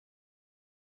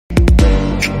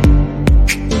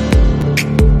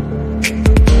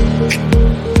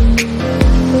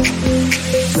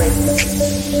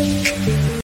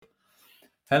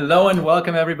Hello and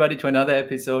welcome everybody to another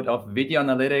episode of Video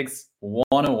Analytics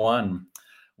 101.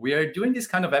 We are doing these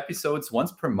kind of episodes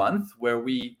once per month where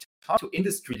we talk to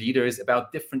industry leaders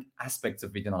about different aspects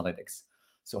of video analytics.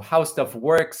 So how stuff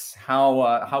works,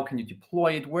 how can you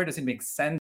deploy it, where does it make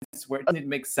sense, where doesn't it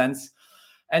make sense,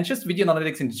 and just video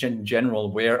analytics in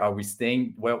general. Where are we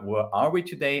staying, where are we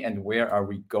today, and where are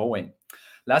we going?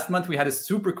 Last month we had a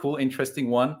super cool, interesting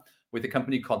one with a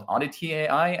company called Oddity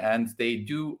AI, and they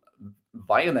do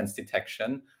violence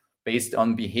detection based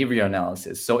on behavior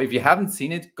analysis. So if you haven't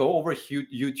seen it, go over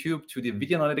YouTube to the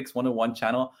Video Analytics 101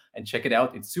 channel and check it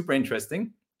out. It's super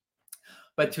interesting.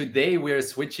 But today we're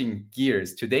switching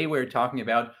gears. Today we're talking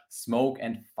about smoke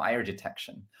and fire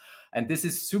detection. And this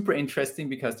is super interesting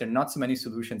because there are not so many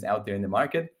solutions out there in the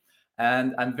market.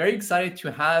 And I'm very excited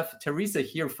to have Theresa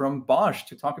here from Bosch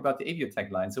to talk about the AVIOTEC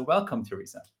line. So welcome,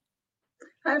 Theresa.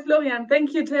 Hi, Florian.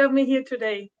 Thank you to have me here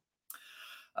today.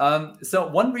 So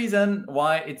one reason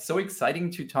why it's so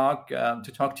exciting to talk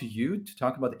to you, to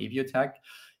talk about AVIOTEC,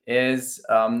 is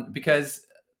because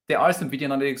there are some video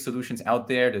analytics solutions out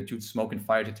there that do smoke and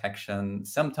fire detection.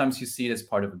 Sometimes you see it as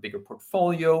part of a bigger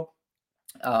portfolio,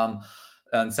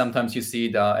 and sometimes you see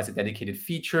it as a dedicated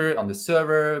feature on the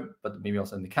server, but maybe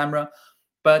also in the camera.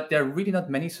 But there are really not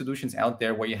many solutions out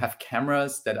there where you have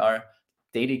cameras that are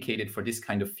dedicated for this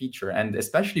kind of feature, and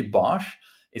especially Bosch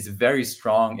is very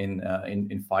strong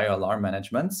in fire alarm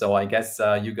management. So I guess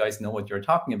you guys know what you're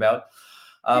talking about.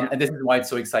 And this is why it's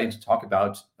so exciting to talk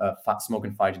about smoke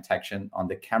and fire detection on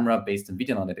the camera based on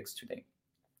video analytics today.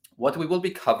 What we will be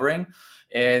covering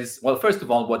is, well, first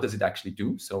of all, what does it actually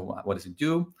do? So what does it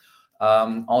do?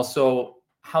 Also,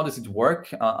 how does it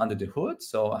work under the hood?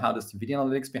 So how does the video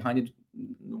analytics behind it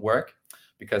work?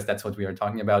 Because that's what we are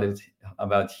talking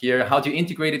about here. How do you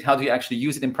integrate it? How do you actually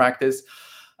use it in practice?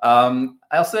 I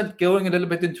also going a little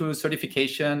bit into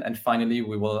certification, and finally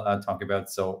we will talk about,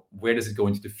 so where does it go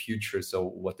into the future? So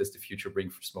what does the future bring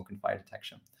for smoke and fire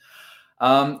detection?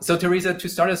 So Theresa, to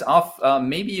start us off,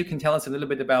 maybe you can tell us a little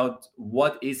bit about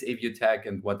what is AVIOTEC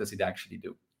and what does it actually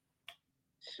do?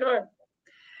 Sure.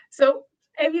 So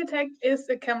AVIOTEC is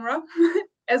a camera,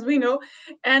 as we know,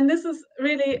 and this is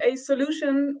really a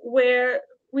solution where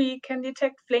we can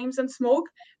detect flames and smoke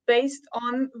based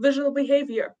on visual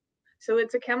behavior. So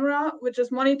it's a camera which is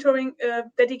monitoring a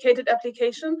dedicated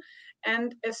application,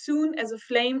 and as soon as a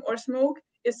flame or smoke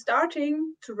is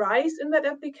starting to rise in that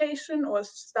application or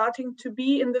starting to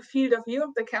be in the field of view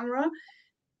of the camera,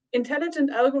 intelligent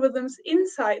algorithms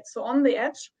inside, so on the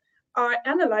edge, are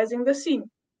analyzing the scene.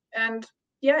 And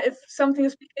if something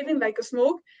is behaving like a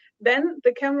smoke, then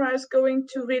the camera is going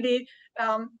to really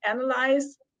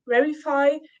analyze, verify,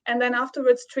 and then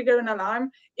afterwards trigger an alarm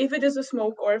if it is a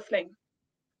smoke or a flame.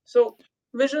 So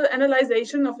visual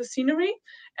analyzation of a scenery,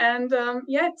 and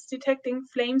it's detecting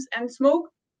flames and smoke.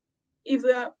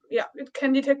 Either, it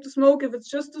can detect the smoke if it's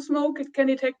just a smoke, it can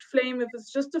detect flame if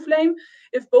it's just a flame.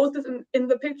 If both is in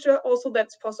the picture, also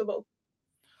that's possible.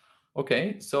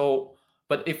 Okay, so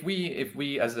but if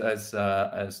we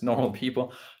as normal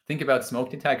people think about smoke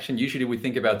detection, usually we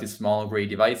think about these small gray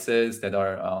devices that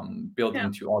are built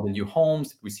into all the new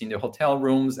homes that we see in the hotel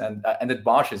rooms, and that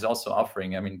Bosch is also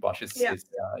offering. I mean, Bosch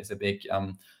is a big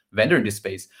vendor in this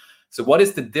space. So what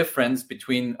is the difference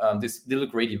between these little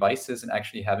gray devices and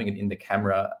actually having it in the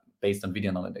camera based on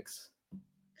video analytics?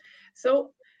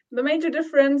 So the major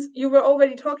difference, you were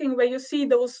already talking, where you see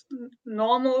those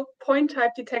normal point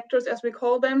type detectors, as we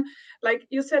call them, like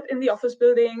you said, in the office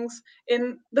buildings,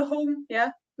 in the home.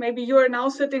 Maybe you are now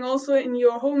sitting also in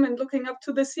your home and looking up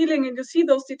to the ceiling and you see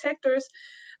those detectors.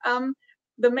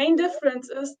 The main difference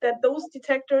is that those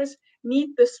detectors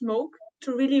need the smoke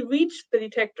to really reach the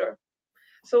detector.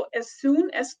 So as soon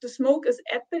as the smoke is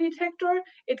at the detector,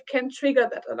 it can trigger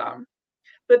that alarm.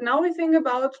 But now we think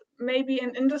about maybe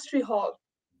an industry hall.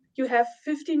 You have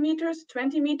 50 meters,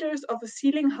 20 meters of a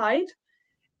ceiling height.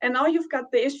 And now you've got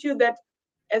the issue that,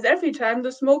 as every time,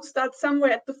 the smoke starts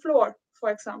somewhere at the floor,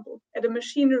 for example, at a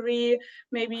machinery,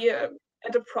 maybe at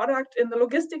a product in the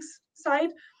logistics side.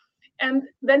 And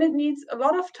then it needs a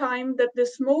lot of time that the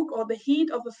smoke or the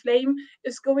heat of a flame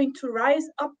is going to rise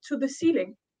up to the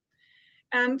ceiling.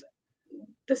 And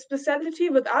the specialty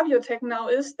with AVIOTEC now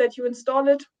is that you install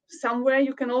it somewhere.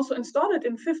 You can also install it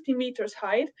in 50 meters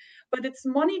height, but it's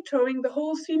monitoring the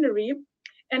whole scenery.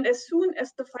 And as soon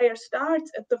as the fire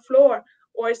starts at the floor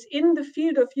or is in the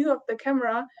field of view of the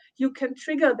camera, you can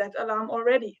trigger that alarm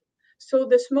already. So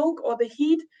the smoke or the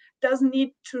heat doesn't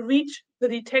need to reach the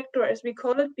detector, as we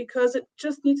call it, because it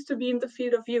just needs to be in the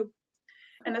field of view.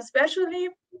 And especially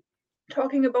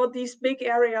talking about these big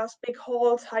areas, big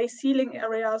halls, high ceiling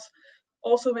areas,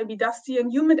 also maybe dusty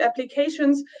and humid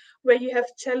applications where you have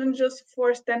challenges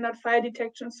for standard fire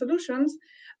detection solutions,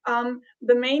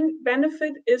 the main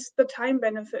benefit is the time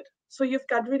benefit. So you've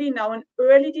got really now an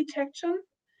early detection.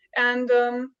 And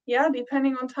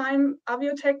depending on time,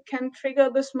 AVIOTEC can trigger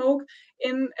the smoke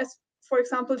in, as for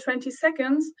example, 20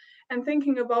 seconds. And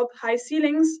thinking about high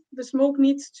ceilings, the smoke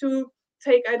needs to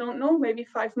take, I don't know, maybe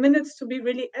 5 minutes to be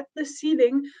really at the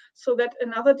ceiling so that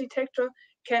another detector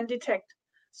can detect.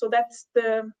 So that's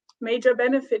the major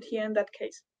benefit here in that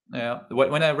case. Yeah,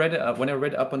 when I read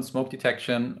up on smoke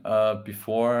detection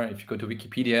before, if you go to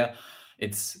Wikipedia,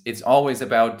 it's always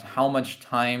about how much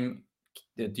time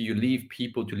do you leave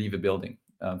people to leave a building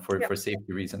for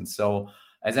safety reasons. So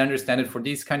as I understand it, for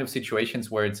these kind of situations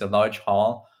where it's a large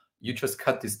hall, you just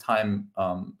cut this time.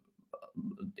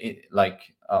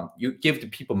 You give the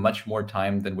people much more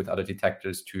time than with other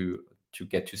detectors to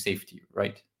get to safety,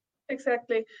 right?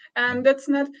 Exactly, and that's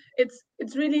not.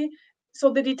 It's really. So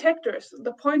the detectors,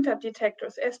 the point-type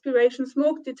detectors, aspiration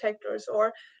smoke detectors,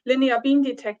 or linear beam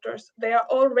detectors, they are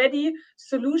already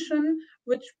solution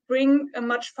which bring a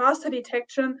much faster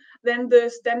detection than the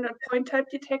standard point-type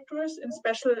detectors in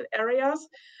special areas.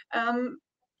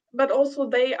 But also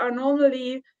they are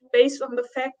normally based on the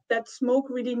fact that smoke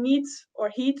really needs, or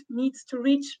heat needs to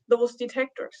reach those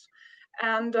detectors.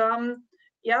 And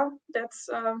that's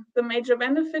the major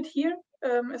benefit here.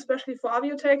 Especially for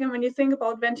AVIOTEC. And when you think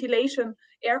about ventilation,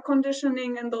 air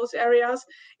conditioning in those areas,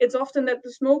 it's often that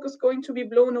the smoke is going to be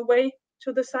blown away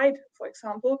to the side, for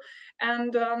example.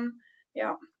 And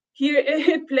here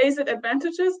it plays at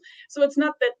advantages. So it's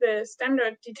not that the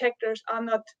standard detectors are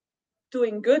not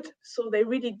doing good. So they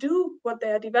really do what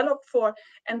they are developed for,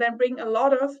 and then bring a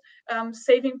lot of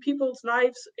saving people's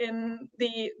lives in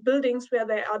the buildings where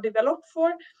they are developed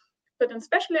for. But in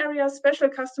special areas, special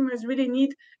customers really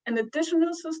need an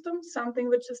additional system, something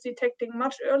which is detecting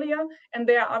much earlier, and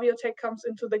there AVIOTEC comes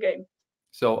into the game.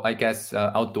 So I guess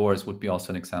outdoors would be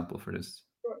also an example for this.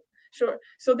 Sure.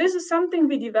 So this is something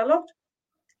we developed.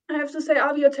 I have to say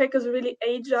AVIOTEC is a really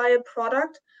agile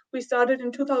product. We started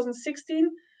in 2016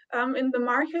 in the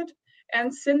market,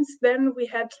 and since then we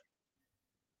had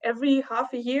every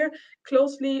half a year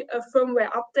closely a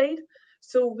firmware update.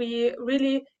 So we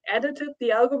really edited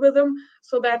the algorithm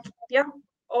so that,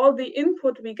 all the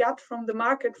input we got from the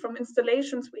market, from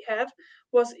installations we had,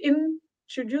 was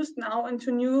introduced now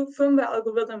into new firmware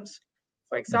algorithms.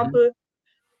 For example,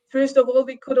 first of all,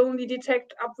 we could only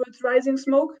detect upwards rising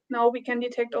smoke. Now we can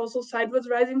detect also sideways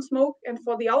rising smoke. And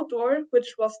for the outdoor,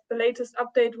 which was the latest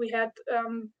update we had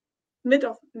mid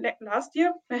of last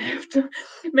year, I have to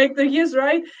make the years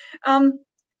right.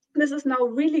 This is now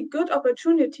really good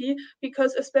opportunity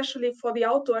because especially for the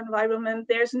outdoor environment,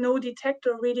 there's no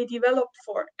detector really developed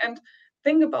for. And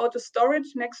think about the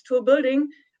storage next to a building.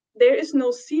 There is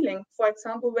no ceiling, for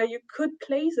example, where you could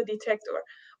place a detector,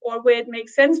 or where it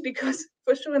makes sense, because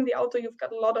for sure in the outdoor, you've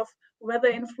got a lot of weather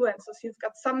influences. You've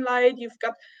got sunlight, you've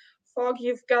got fog,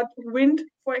 you've got wind,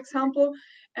 for example,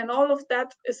 and all of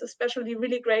that is especially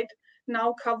really great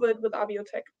now covered with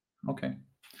AVIOTEC. Okay,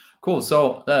 cool.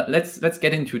 So let's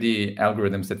get into the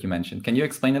algorithms that you mentioned. Can you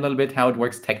explain a little bit how it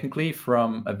works technically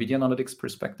from a video analytics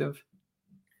perspective?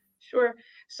 Sure.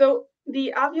 So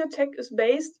the AVIOTEC is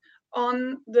based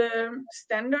on the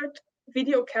standard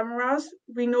video cameras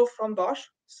we know from Bosch.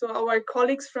 So our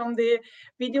colleagues from the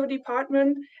video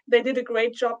department, they did a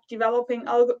great job developing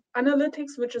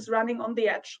analytics, which is running on the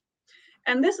edge.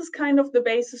 And this is kind of the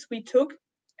basis we took.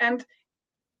 And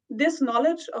this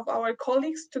knowledge of our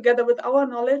colleagues, together with our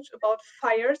knowledge about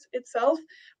fires itself,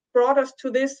 brought us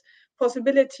to this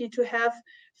possibility to have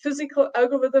physical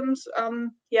algorithms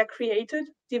created,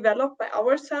 developed by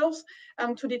ourselves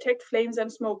to detect flames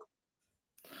and smoke.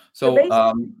 So,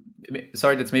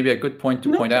 sorry, that's maybe a good point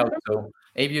to point out. So,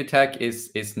 AVIOTEC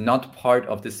is not part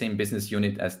of the same business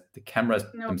unit as the cameras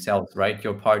themselves, right?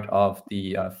 You're part of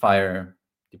the fire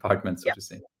department, so to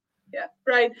say. Yeah,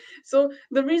 right. So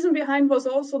the reason behind was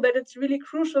also that it's really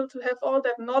crucial to have all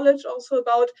that knowledge also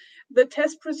about the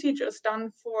test procedures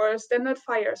done for standard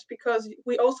fires, because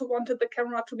we also wanted the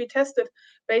camera to be tested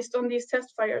based on these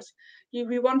test fires.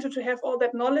 We wanted to have all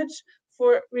that knowledge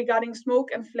for regarding smoke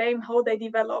and flame, how they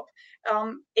develop.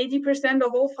 80%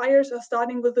 of all fires are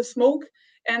starting with the smoke,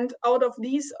 and out of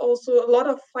these also a lot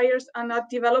of fires are not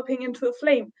developing into a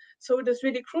flame. So it is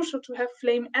really crucial to have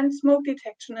flame and smoke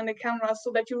detection in the camera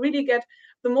so that you really get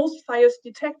the most fires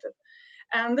detected.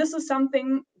 And this is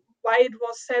something why it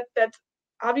was said that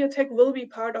AVIOTEC will be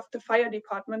part of the fire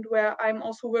department, where I'm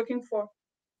also working for.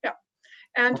 Yeah.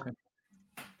 And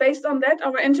based on that,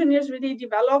 our engineers really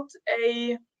developed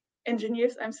a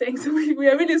engineers, I'm saying, so we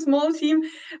are a really small team,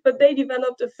 but they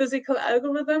developed a physical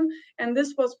algorithm, and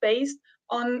this was based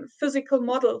on physical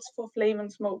models for flame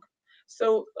and smoke.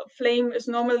 So a flame is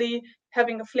normally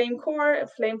having a flame core, a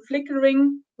flame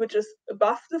flickering, which is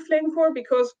above the flame core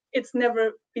because it's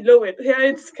never below it. Yeah,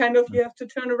 it's kind of, you have to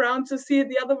turn around to see it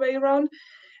the other way around.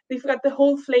 We've got the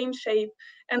whole flame shape.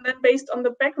 And then based on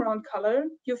the background color,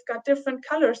 you've got different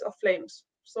colors of flames.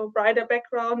 So brighter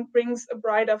background brings a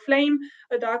brighter flame,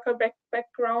 a darker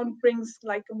background brings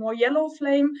like a more yellow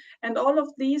flame. And all of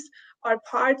these are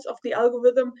parts of the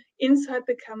algorithm inside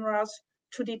the cameras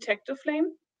to detect a flame.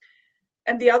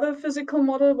 And the other physical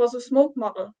model was a smoke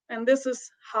model. And this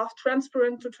is half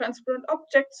transparent to transparent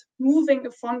objects moving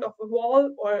in front of a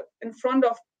wall or in front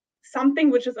of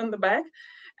something which is in the back.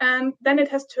 And then it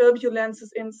has turbulences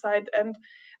inside. And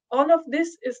all of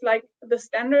this is like the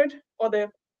standard or the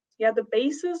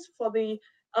basis for the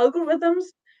algorithms.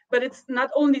 But it's not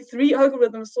only 3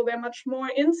 algorithms, so they're much more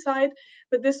inside,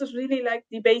 but this is really like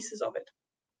the basis of it.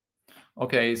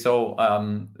 Okay, so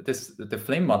the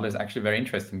flame model is actually very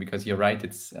interesting because you're right.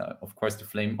 It's of course the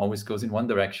flame always goes in one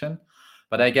direction,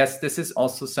 but I guess this is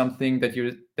also something that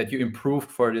you improved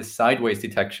for the sideways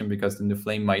detection because then the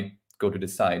flame might go to the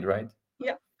side, right?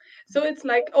 Yeah. So it's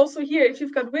like also here, if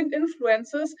you've got wind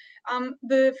influences,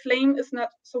 the flame is not.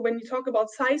 So when you talk about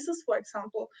sizes, for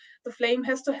example, the flame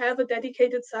has to have a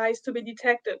dedicated size to be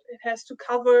detected. It has to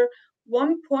cover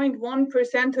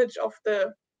 1.1% of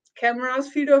the camera's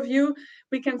field of view.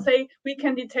 We can say we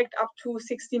can detect up to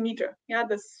 60 meters. Yeah,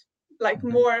 this like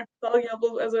more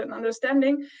valuable as an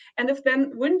understanding. And if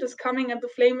then wind is coming and the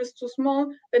flame is too small,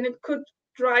 then it could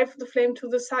drive the flame to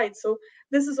the side. So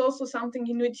this is also something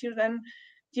you need to then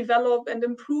develop and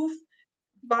improve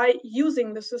by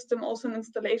using the system also in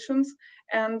installations.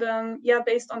 And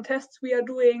based on tests we are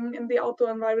doing in the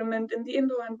outdoor environment, in the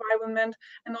indoor environment,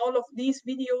 and all of these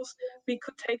videos we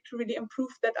could take to really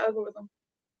improve that algorithm.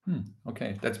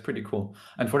 Okay, that's pretty cool.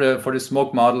 And for the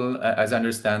smoke model, as I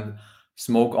understand,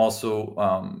 smoke also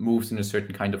moves in a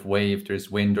certain kind of way. If there's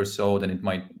wind or so, then it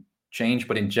might change.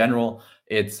 But in general,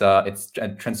 it's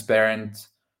a transparent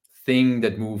thing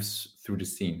that moves through the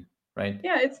scene, right?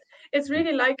 Yeah, it's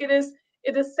really like it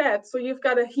is set. So you've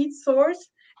got a heat source,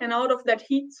 and out of that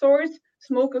heat source,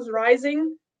 smoke is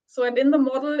rising. So and in the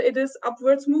model, it is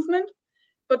upwards movement.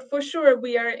 But for sure,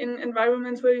 we are in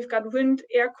environments where we've got wind,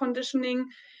 air conditioning.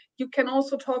 You can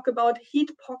also talk about heat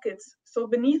pockets. So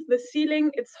beneath the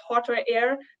ceiling, it's hotter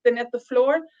air than at the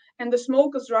floor, and the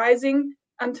smoke is rising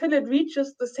until it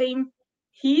reaches the same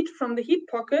heat from the heat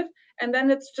pocket, and then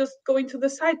it's just going to the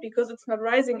side because it's not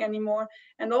rising anymore.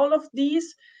 And all of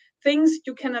these things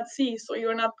you cannot see. So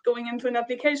you're not going into an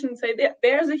application and say,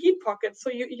 there's a heat pocket, so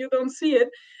you don't see it.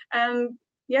 And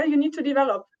yeah, you need to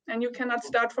develop, and you cannot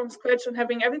start from scratch and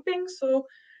having everything. So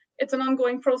it's an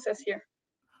ongoing process here.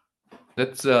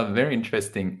 That's very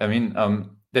interesting. I mean,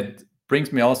 that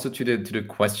brings me also to the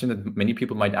question that many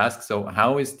people might ask. So,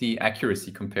 how is the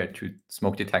accuracy compared to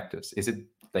smoke detectors? Is it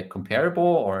like comparable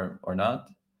or not?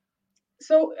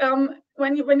 So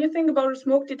when you think about a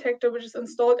smoke detector which is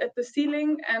installed at the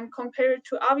ceiling and compare it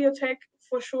to AVIOTEC,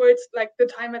 for sure it's like the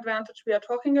time advantage we are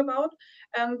talking about.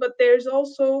 But there's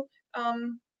also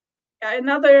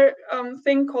another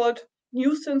thing called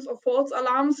nuisance or false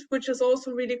alarms, which is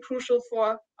also really crucial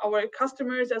for our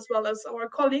customers as well as our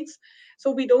colleagues.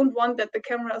 So we don't want that the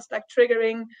camera is like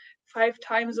triggering 5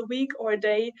 times a week or a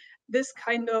day this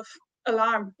kind of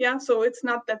alarm. Yeah, so it's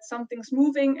not that something's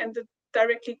moving and it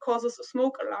directly causes a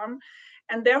smoke alarm.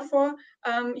 And therefore,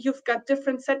 you've got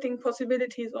different setting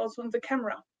possibilities also in the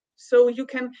camera. So you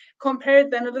can compare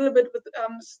it then a little bit with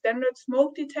standard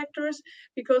smoke detectors,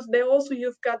 because there also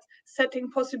you've got setting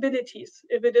possibilities.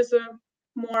 If it is a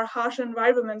more harsh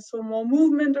environment, so more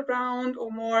movement around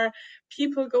or more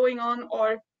people going on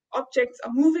or objects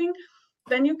are moving,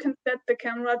 then you can set the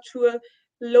camera to a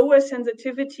lower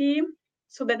sensitivity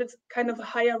so that it's kind of a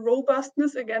higher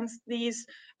robustness against these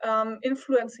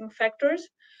influencing factors.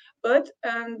 But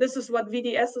this is what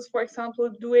VDS is, for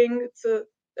example, doing. It's a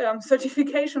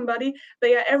certification body.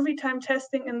 They are every time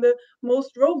testing in the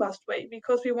most robust way,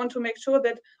 because we want to make sure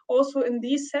that also in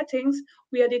these settings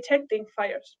we are detecting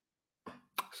fires.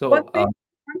 So one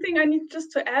thing I need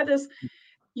just to add is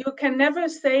you can never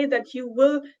say that you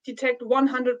will detect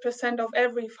 100% of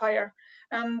every fire.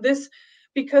 This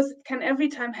because it can every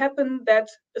time happen that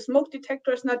a smoke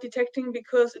detector is not detecting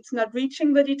because it's not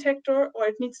reaching the detector, or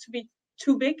it needs to be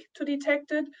too big to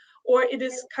detect it, or it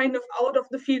is kind of out of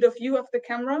the field of view of the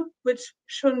camera, which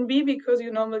shouldn't be because you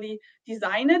normally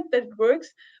design it that it works.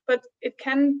 But it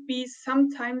can be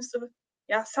sometimes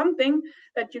something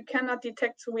that you cannot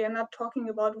detect. So we are not talking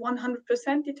about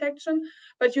 100% detection,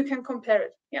 but you can compare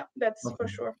it. Yeah, that's for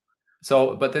sure.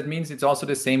 So, but that means it's also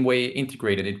the same way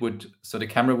integrated. It would, so the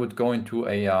camera would go into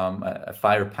a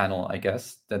fire panel, I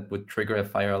guess, that would trigger a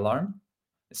fire alarm.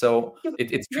 So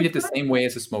it's treated the same way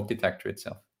as a smoke detector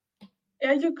itself.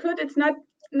 Yeah, you could. It's not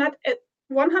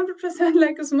 100%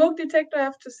 like a smoke detector, I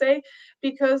have to say,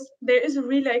 because there is a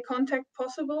relay contact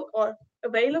possible or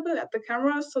available at the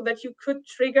camera, so that you could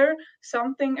trigger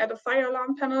something at a fire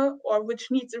alarm panel, or which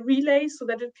needs a relay so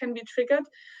that it can be triggered.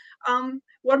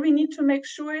 What we need to make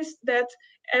sure is that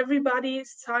everybody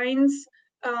signs,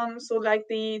 so like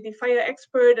the fire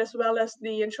expert as well as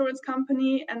the insurance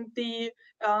company and the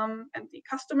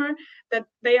customer, that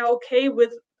they are okay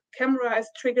with camera as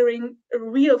triggering a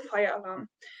real fire alarm.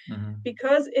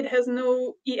 Because it has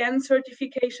no EN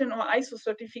certification or ISO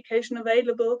certification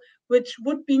available, which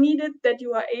would be needed that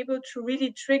you are able to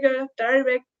really trigger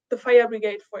direct the fire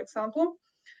brigade, for example.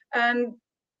 And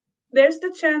there's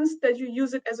the chance that you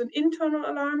use it as an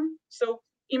internal alarm. So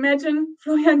imagine,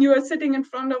 Florian, you are sitting in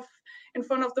front of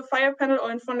the fire panel or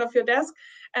in front of your desk,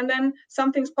 and then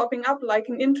something's popping up like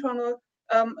an internal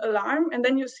alarm, and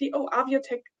then you see, oh,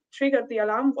 AVIOTEC triggered the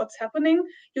alarm, what's happening?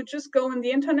 You just go on the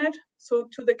internet, so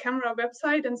to the camera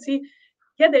website, and see,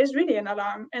 yeah, there's really an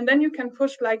alarm. And then you can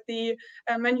push like the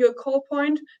manual call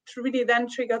point to really then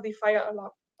trigger the fire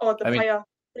alarm or the fire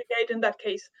brigade in that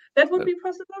case. That would be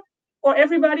possible. Or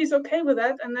everybody's okay with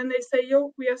that, and then they say,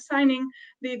 yo, we are signing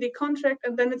the contract,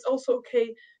 and then it's also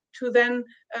okay to then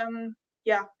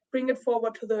bring it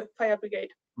forward to the fire brigade.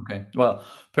 Okay. Well,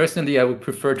 personally, I would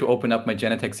prefer to open up my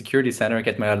Genetec security center,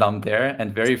 get my alarm there,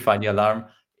 and verify the alarm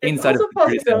inside of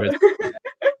the security center.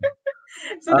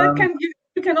 So that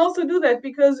you can also do that,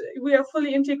 because we are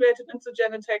fully integrated into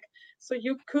Genetec. So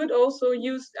you could also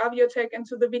use AVIOTEC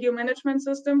into the video management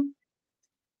system.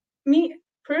 Me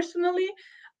personally,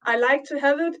 I like to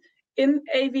have it in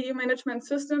a video management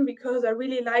system because I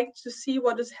really like to see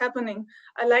what is happening.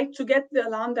 I like to get the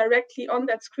alarm directly on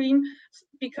that screen,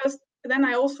 because then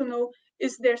I also know,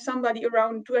 is there somebody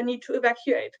around? Do I need to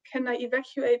evacuate? Can I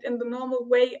evacuate in the normal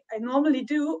way I normally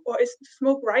do, or is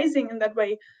smoke rising in that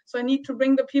way? So I need to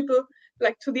bring the people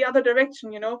like to the other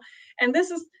direction, And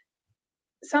this is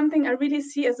something I really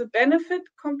see as a benefit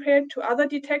compared to other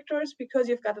detectors, because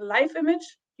you've got a live image,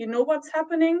 you know what's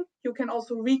happening, you can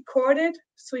also record it,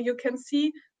 so you can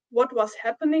see what was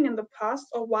happening in the past,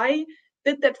 or why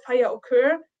did that fire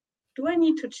occur? Do I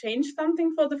need to change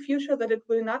something for the future that it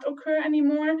will not occur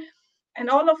anymore? And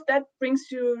all of that brings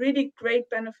you really great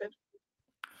benefit.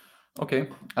 Okay.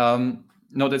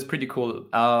 No, that's pretty cool.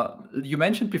 You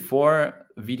mentioned before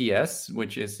VDS,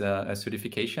 which is a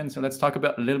certification. So let's talk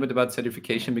a little bit about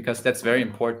certification, because that's very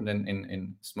important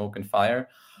in smoke and fire.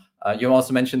 You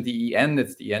also mentioned the EN,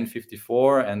 it's the EN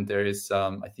 54, and there is,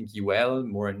 I think, UL,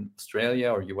 more in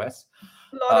Australia or US.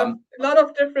 A lot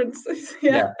of differences.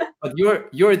 Yeah. But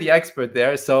you're the expert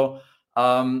there. So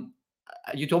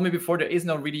you told me before there is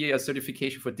not really a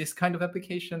certification for this kind of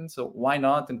application. So why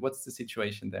not? And what's the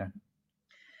situation there?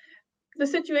 The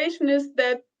situation is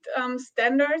that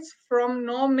standards from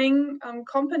norming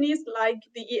companies like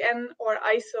the EN or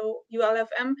ISO,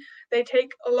 ULFM, they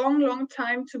take a long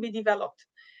time to be developed.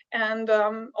 And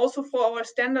also for our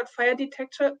standard fire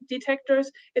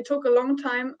detectors, it took a long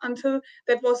time until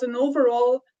that was an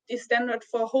overall standard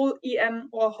for whole EN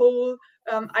or whole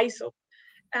ISO.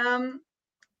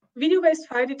 Video-based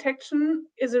fire detection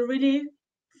is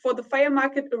for the fire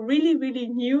market, a really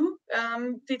new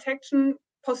detection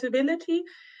possibility,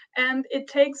 and it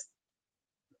takes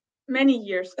many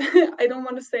years. I don't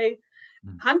want to say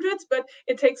hundreds, but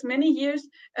it takes many years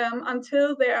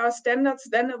until there are standards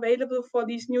then available for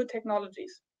these new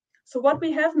technologies. So what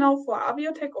we have now for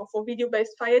AVIOTEC, or for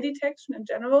video-based fire detection in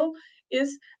general,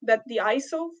 is that the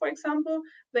ISO, for example,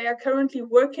 they are currently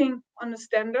working on a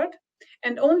standard,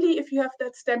 and only if you have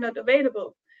that standard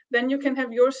available, then you can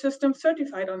have your system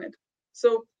certified on it.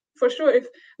 So for sure, if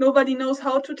nobody knows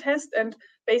how to test and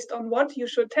based on what you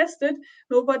should test it,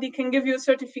 nobody can give you a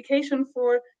certification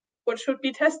for what should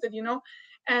be tested,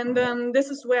 And this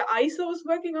is where ISO is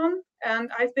working on, and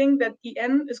I think that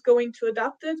EN is going to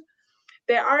adopt it.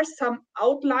 There are some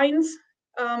outlines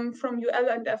from UL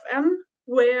and FM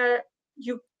where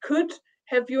you could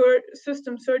have your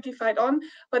system certified on,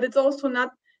 but it's also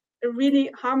not a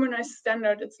really harmonized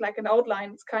standard. It's like an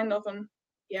outline. It's kind of an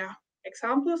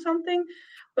example or something.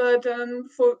 But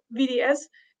for VDS,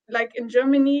 like in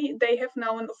Germany, they have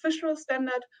now an official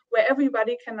standard where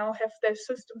everybody can now have their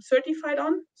system certified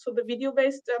on, so the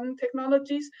video-based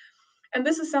technologies. And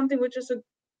this is something which is a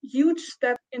huge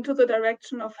step into the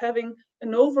direction of having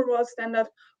an overall standard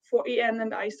for EN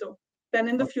and ISO then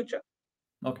in the future.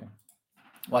 Okay.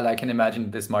 Well, I can imagine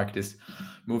this market is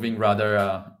moving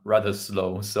rather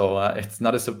slow, so it's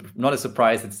not a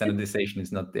surprise that standardization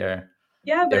is not there.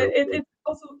 Yeah, but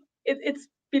it's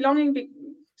belonging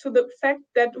to the fact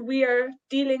that we are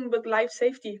dealing with life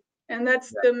safety, and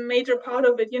that's the major part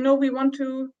of it. We want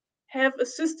to have a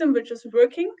system which is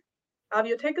working.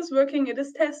 AVIOTEC is working, it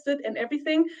is tested and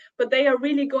everything, but they are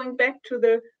really going back to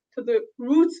the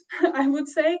roots, I would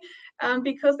say,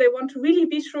 because they want to really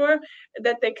be sure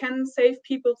that they can save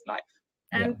people's life.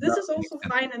 And this is also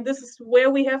fine, and this is where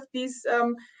we have these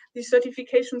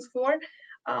certifications for.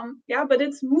 But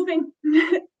it's moving.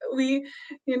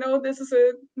 This is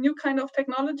a new kind of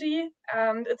technology,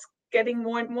 and it's getting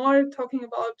more and more talking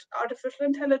about artificial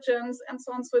intelligence and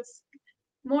so on. So it's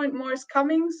more and more is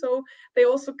coming. So they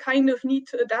also kind of need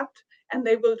to adapt, and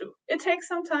they will do. It takes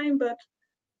some time, but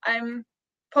I'm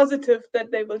positive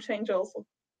that they will change also.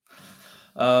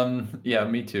 Yeah,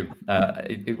 me too.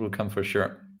 It will come for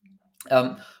sure.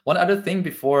 One other thing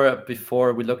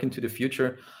before we look into the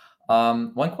future,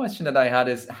 one question that I had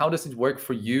is, how does it work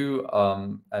for you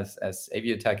as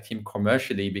AVIOTEC team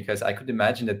commercially? Because I could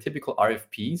imagine that typical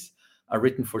RFPs are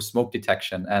written for smoke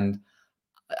detection, and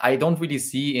I don't really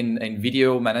see in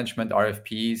video management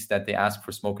RFPs that they ask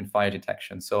for smoke and fire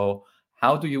detection. So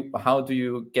how do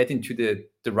you get into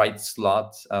the right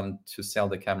slot to sell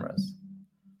the cameras?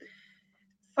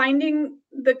 Finding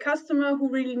the customer who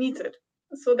really needs it.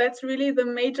 So that's really the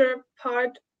major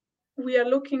part we are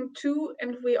looking to,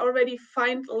 and we already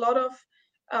find a lot of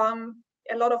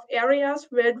areas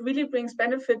where it really brings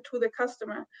benefit to the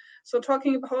customer. So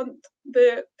talking about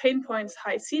the pain points,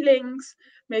 high ceilings,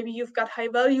 maybe you've got high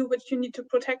value which you need to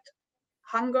protect,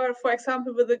 hangar, for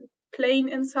example, with a plane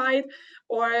inside,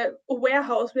 or a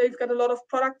warehouse where you've got a lot of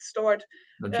products stored,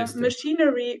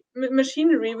 machinery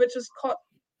which is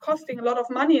costing a lot of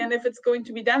money, and if it's going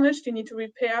to be damaged, you need to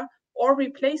repair or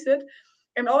replace it.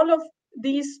 And all of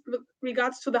these with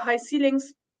regards to the high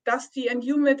ceilings, dusty and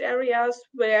humid areas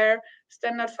where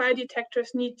standard fire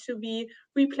detectors need to be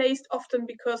replaced often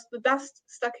because the dust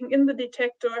stacking in the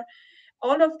detector.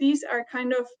 All of these are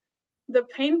kind of the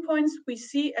pain points we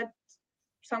see at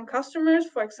some customers,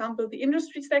 for example, the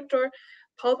industry sector,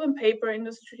 pulp and paper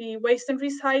industry, waste and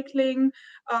recycling,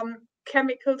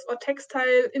 chemicals or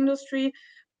textile industry,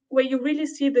 where you really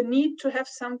see the need to have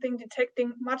something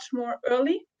detecting much more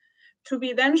early, to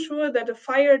be then sure that a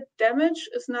fire damage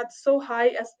is not so high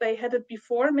as they had it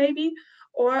before, maybe,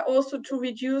 or also to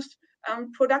reduce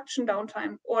production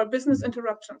downtime or business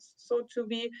interruptions. So to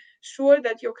be sure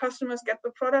that your customers get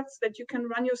the products, that you can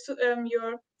run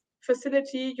your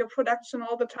facility, your production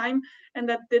all the time, and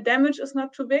that the damage is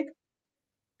not too big.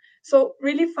 So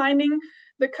really finding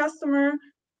the customer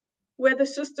where the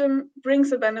system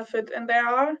brings a benefit, and there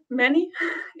are many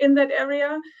in that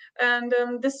area, and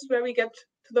this is where we get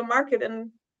to the market. And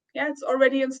it's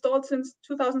already installed since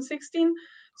 2016.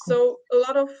 So a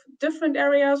lot of different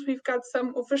areas. We've got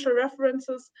some official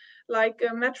references like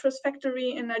a mattress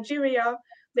factory in Nigeria.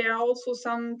 There are also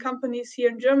some companies here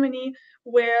in Germany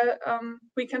where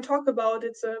we can talk about.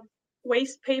 It's a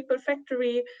waste paper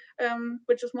factory,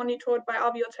 which is monitored by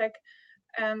AVIOTEC,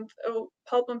 and a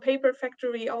pulp and paper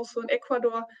factory also in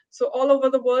Ecuador. So all over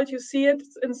the world you see it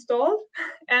installed,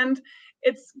 and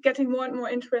it's getting more and more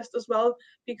interest as well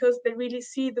because they really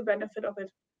see the benefit of it.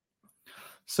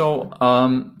 So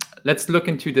let's look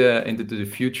into the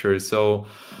future. So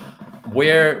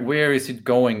where is it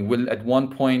going? Will at one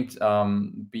point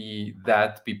be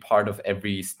part of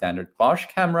every standard Bosch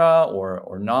camera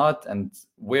or not? And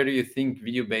where do you think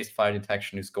video-based fire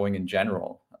detection is going in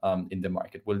general in the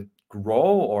market? Will it grow,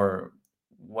 or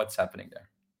what's happening there?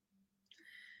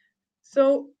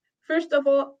 So first of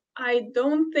all, I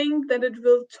don't think that it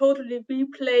will totally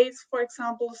replace, for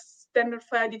example, standard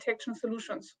fire detection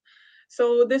solutions.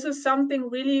 So this is something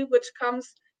really which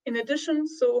comes in addition.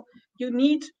 So you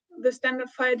need the standard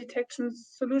fire detection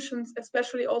solutions,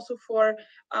 especially also for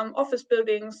office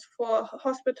buildings, for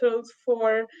hospitals,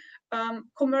 for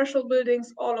commercial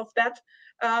buildings, all of that.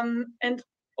 And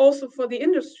also for the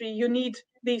industry, you need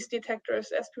these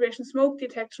detectors. Aspiration smoke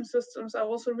detection systems are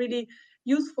also really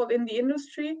useful in the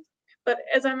industry. But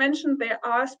as I mentioned, there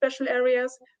are special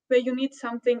areas where you need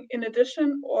something in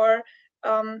addition, or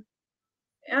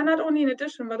not only in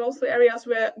addition, but also areas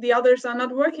where the others are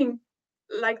not working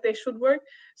like they should work.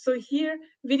 So here,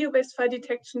 video-based fire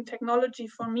detection technology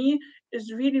for me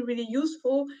is really, really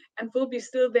useful and will be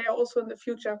still there also in the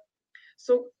future.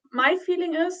 So my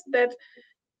feeling is that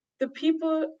the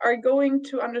people are going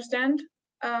to understand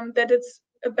that it's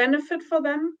a benefit for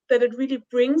them, that it really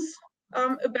brings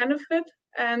a benefit,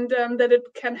 and that it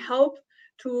can help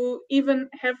to even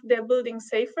have their building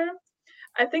safer.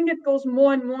 I think it goes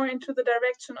more and more into the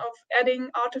direction of adding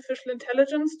artificial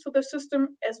intelligence to the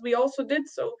system, as we also did.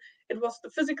 So it was the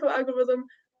physical algorithm.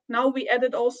 Now we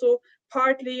added also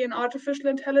partly an artificial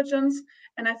intelligence.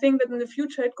 And I think that in the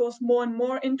future, it goes more and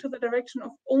more into the direction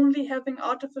of only having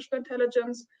artificial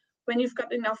intelligence when you've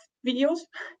got enough videos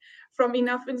from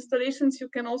enough installations. You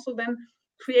can also then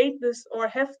create this or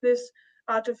have this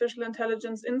artificial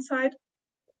intelligence inside.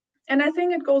 And I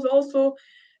think it goes also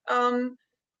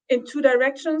in two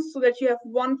directions, so that you have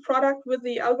one product with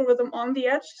the algorithm on the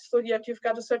edge, so that you've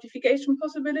got a certification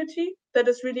possibility that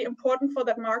is really important for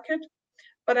that market.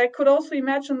 But I could also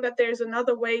imagine that there's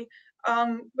another way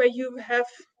where you have,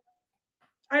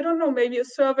 I don't know, maybe a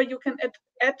server you can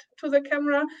add to the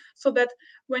camera, so that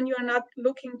when you're not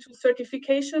looking to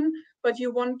certification, but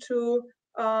you want to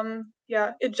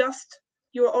adjust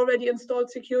your already installed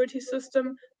security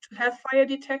system to have fire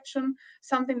detection,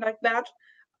 something like that.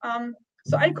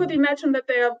 So I could imagine that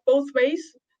there are both ways.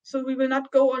 So we will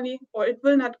not go only, or it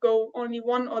will not go only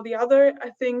one or the other. I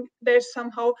think there's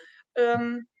somehow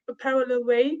a parallel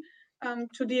way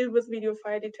to deal with video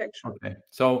fire detection. Okay,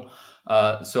 so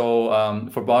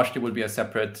for Bosch there will be a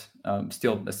separate,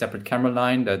 still a separate camera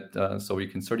line that so you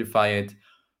can certify it,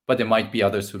 but there might be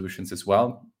other solutions as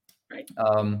well. Right.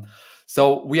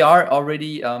 So we are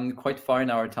already quite far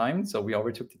in our time, so we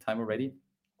overtook the time already.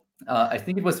 I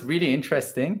think it was really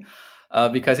interesting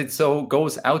because it so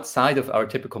goes outside of our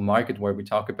typical market where we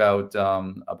talk about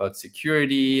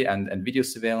security and video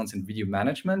surveillance and video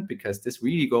management, because this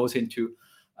really goes into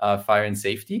fire and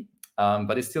safety,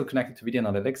 but it's still connected to video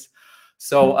analytics.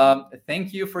 So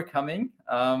thank you for coming.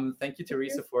 Thank you,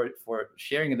 Theresa, for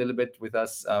sharing a little bit with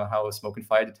us how smoke and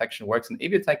fire detection works on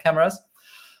AVIOTEC cameras.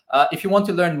 If you want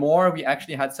to learn more, we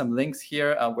actually had some links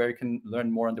here where you can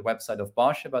learn more on the website of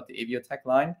Bosch about the AVIOTEC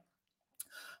line.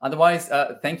 Otherwise,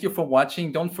 thank you for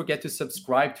watching. Don't forget to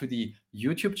subscribe to the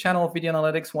YouTube channel of Video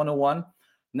Analytics 101.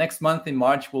 Next month in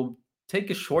March, we'll take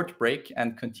a short break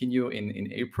and continue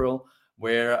in April,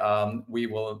 where we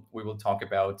will talk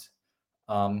about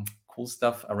cool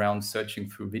stuff around searching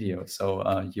through video.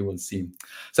 So you will see.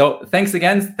 So thanks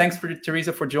again. Thanks for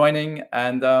Theresa for joining,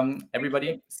 and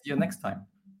everybody, see you next time.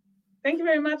 Thank you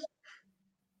very much.